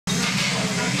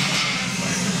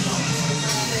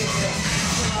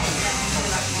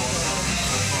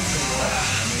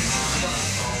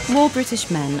more British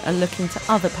men are looking to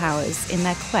other powers in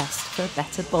their quest for a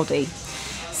better body.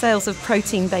 Sales of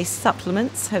protein-based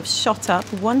supplements have shot up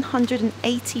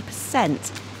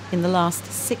 180% in the last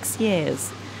 6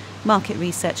 years. Market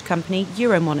research company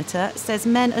Euromonitor says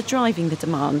men are driving the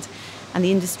demand, and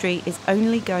the industry is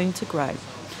only going to grow.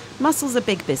 Muscle's a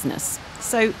big business,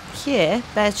 so here,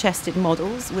 bare-chested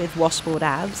models with washboard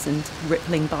abs and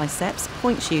rippling biceps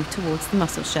point you towards the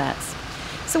muscle shirts.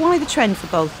 So why the trend for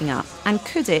bulking up, and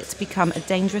could it become a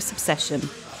dangerous obsession?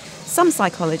 Some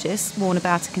psychologists warn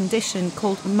about a condition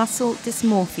called muscle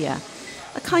dysmorphia,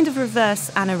 a kind of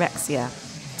reverse anorexia.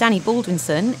 Danny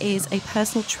Baldwinson is a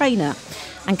personal trainer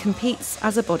and competes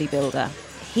as a bodybuilder.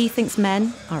 He thinks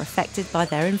men are affected by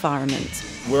their environment.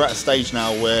 We're at a stage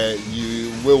now where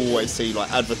you will always see like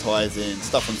advertising,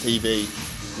 stuff on TV,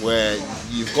 where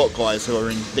you've got guys who are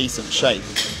in decent shape.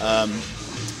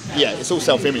 Yeah, it's all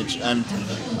self-image, and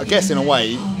I guess in a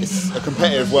way it's a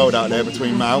competitive world out there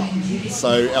between male,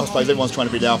 so I suppose everyone's trying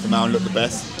to be the alpha male and look the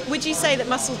best. Would you say that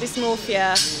muscle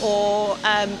dysmorphia, or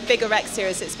bigorexia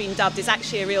as it's been dubbed, is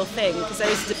actually a real thing? Because there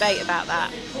is a debate about that.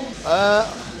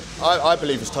 I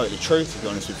believe it's totally true, to be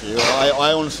honest with you.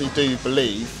 I honestly do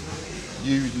believe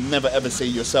you never ever see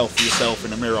yourself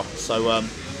in a mirror, so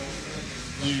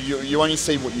you only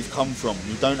see what you've come from.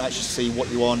 You don't actually see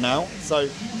what you are now. So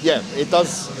yeah, it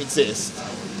does exist,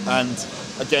 and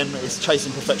again, it's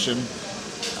chasing perfection.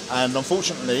 And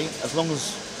unfortunately, as long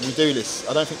as we do this,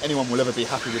 I don't think anyone will ever be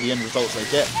happy with the end results they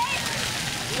get.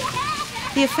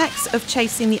 The effects of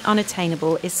chasing the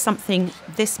unattainable is something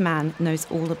this man knows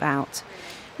all about.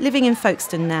 Living in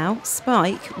Folkestone now,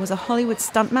 Spike was a Hollywood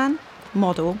stuntman,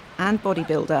 model and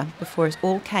bodybuilder before it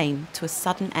all came to a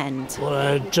sudden end. Well,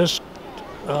 I had just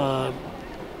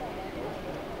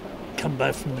come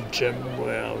back from the gym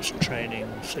where I was training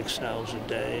 6 hours a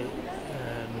day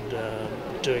and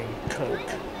doing coke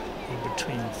in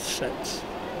between sets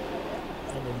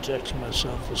and injecting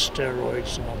myself with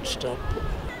steroids non-stop.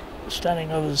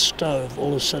 Standing over the stove, all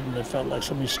of a sudden it felt like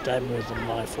somebody stabbed me with a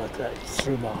knife like that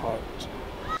through my heart.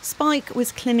 Spike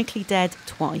was clinically dead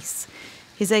twice.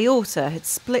 His aorta had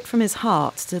split from his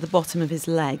heart to the bottom of his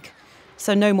leg.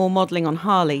 So no more modelling on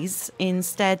Harleys,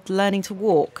 instead learning to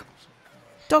walk.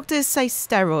 Doctors say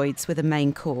steroids were the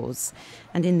main cause.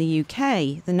 And in the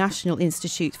UK, the National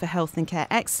Institute for Health and Care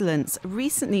Excellence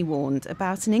recently warned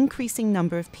about an increasing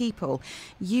number of people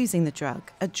using the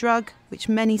drug, a drug which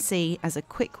many see as a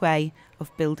quick way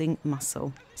of building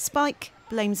muscle. Spike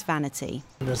blames vanity.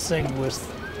 The thing with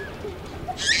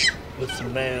the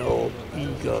male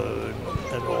ego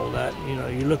and all that, you know,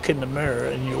 you look in the mirror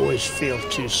and you always feel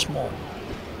too small.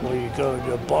 Or you go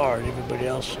to a bar and everybody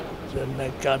else, and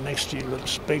that guy next to you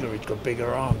looks bigger. He's got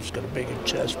bigger arms, he's got a bigger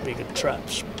chest, bigger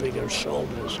traps, bigger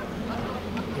shoulders.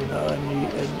 You know,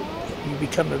 and you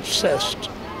become obsessed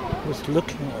with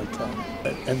looking like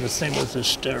that. And the thing with the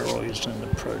steroids and the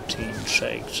protein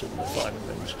shakes and the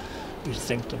vitamins, you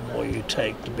think the more you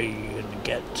take, the bigger you're going to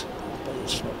get, but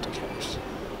it's not the case.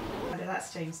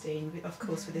 That's James Dean, of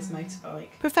course, with his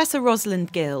motorbike. Professor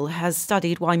Rosalind Gill has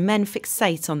studied why men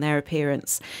fixate on their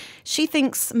appearance. She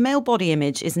thinks male body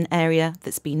image is an area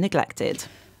that's been neglected.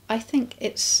 I think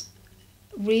it's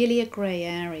really a grey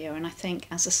area, and I think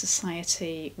as a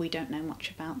society we don't know much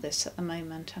about this at the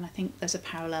moment, and I think there's a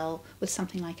parallel with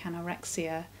something like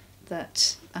anorexia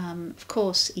that, of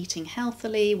course, eating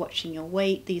healthily, watching your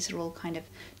weight, these are all kind of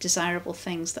desirable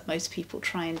things that most people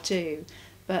try and do.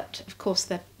 But of course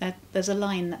there's a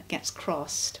line that gets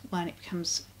crossed when it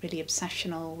becomes really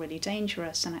obsessional, really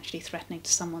dangerous and actually threatening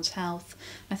to someone's health.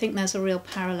 I think there's a real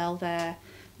parallel there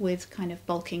with kind of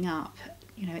bulking up.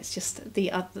 You know, it's just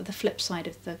the flip side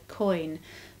of the coin.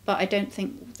 But I don't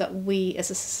think that we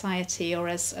as a society or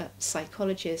as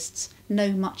psychologists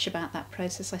know much about that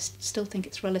process. I still think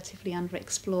it's relatively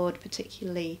underexplored,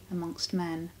 particularly amongst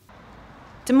men.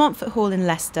 De Montfort Hall in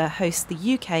Leicester hosts the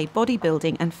UK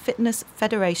Bodybuilding and Fitness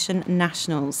Federation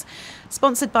Nationals.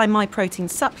 Sponsored by My Protein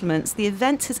Supplements, the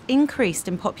event has increased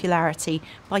in popularity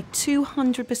by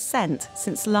 200%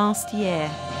 since last year.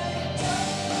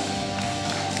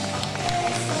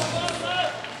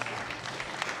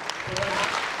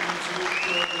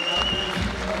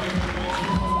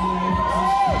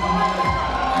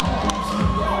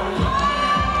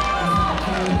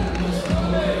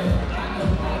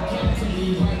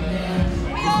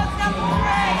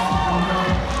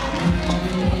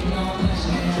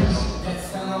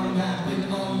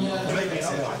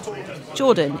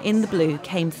 Jordan, in the blue,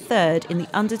 came third in the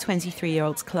under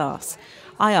 23-year-olds class.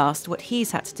 I asked what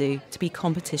he's had to do to be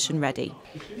competition ready.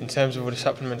 In terms of all the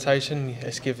supplementation,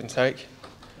 it's give and take.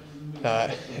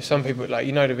 If some people,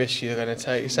 the risk you're going to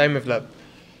take. Same with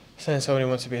saying somebody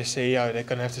wants to be a CEO, they're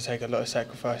going to have to take a lot of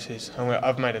sacrifices. And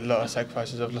I've made a lot of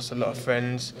sacrifices. I've lost a lot of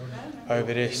friends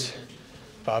over this,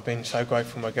 but I've been so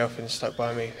grateful my girlfriend's stuck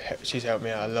by me. She's helped me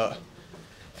out a lot.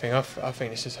 I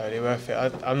think this is totally worth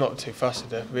it. I'm not too fussed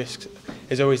with the risks.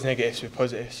 There's always negatives with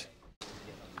positives.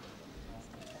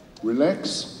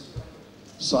 Relax,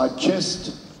 side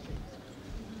chest.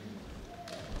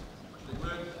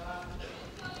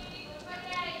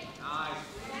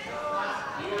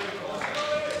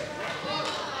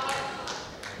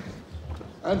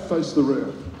 And face the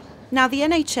rear. Now, the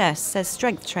NHS says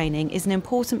strength training is an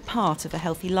important part of a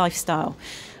healthy lifestyle.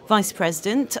 Vice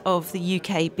President of the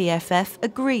UK BFF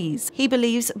agrees. He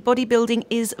believes bodybuilding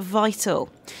is vital.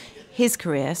 His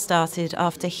career started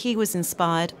after he was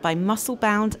inspired by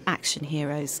muscle-bound action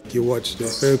heroes. You watch the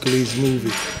Hercules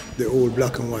movie, the old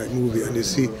black and white movie, and you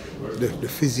see the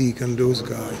physique and those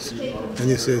guys, and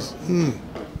you says,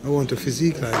 I want a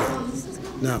physique like that.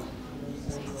 Now,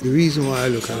 the reason why I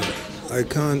look at it, I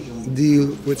can't deal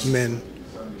with men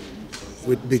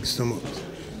with big stomachs.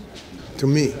 To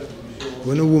me,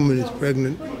 when a woman is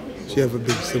pregnant, she have a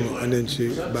big stomach and then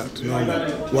she back to normal.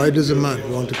 Why does a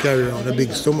man want to carry around a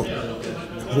big stomach?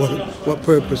 What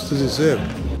purpose does it serve?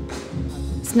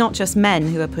 It's not just men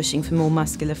who are pushing for more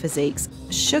muscular physiques.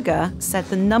 Sugar said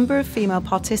the number of female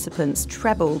participants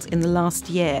trebled in the last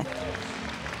year.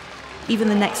 Even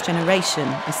the next generation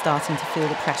is starting to feel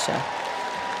the pressure.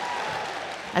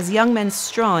 As young men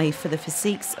strive for the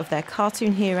physiques of their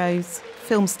cartoon heroes,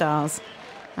 film stars,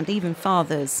 and even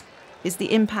fathers, is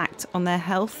the impact on their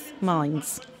health,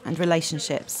 minds, and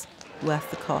relationships worth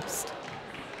the cost?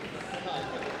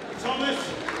 Thomas,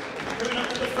 coming up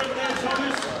to the front there,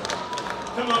 Thomas.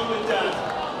 Come on with Dad.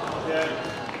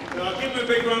 Yeah. No, give him a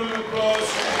big round of applause.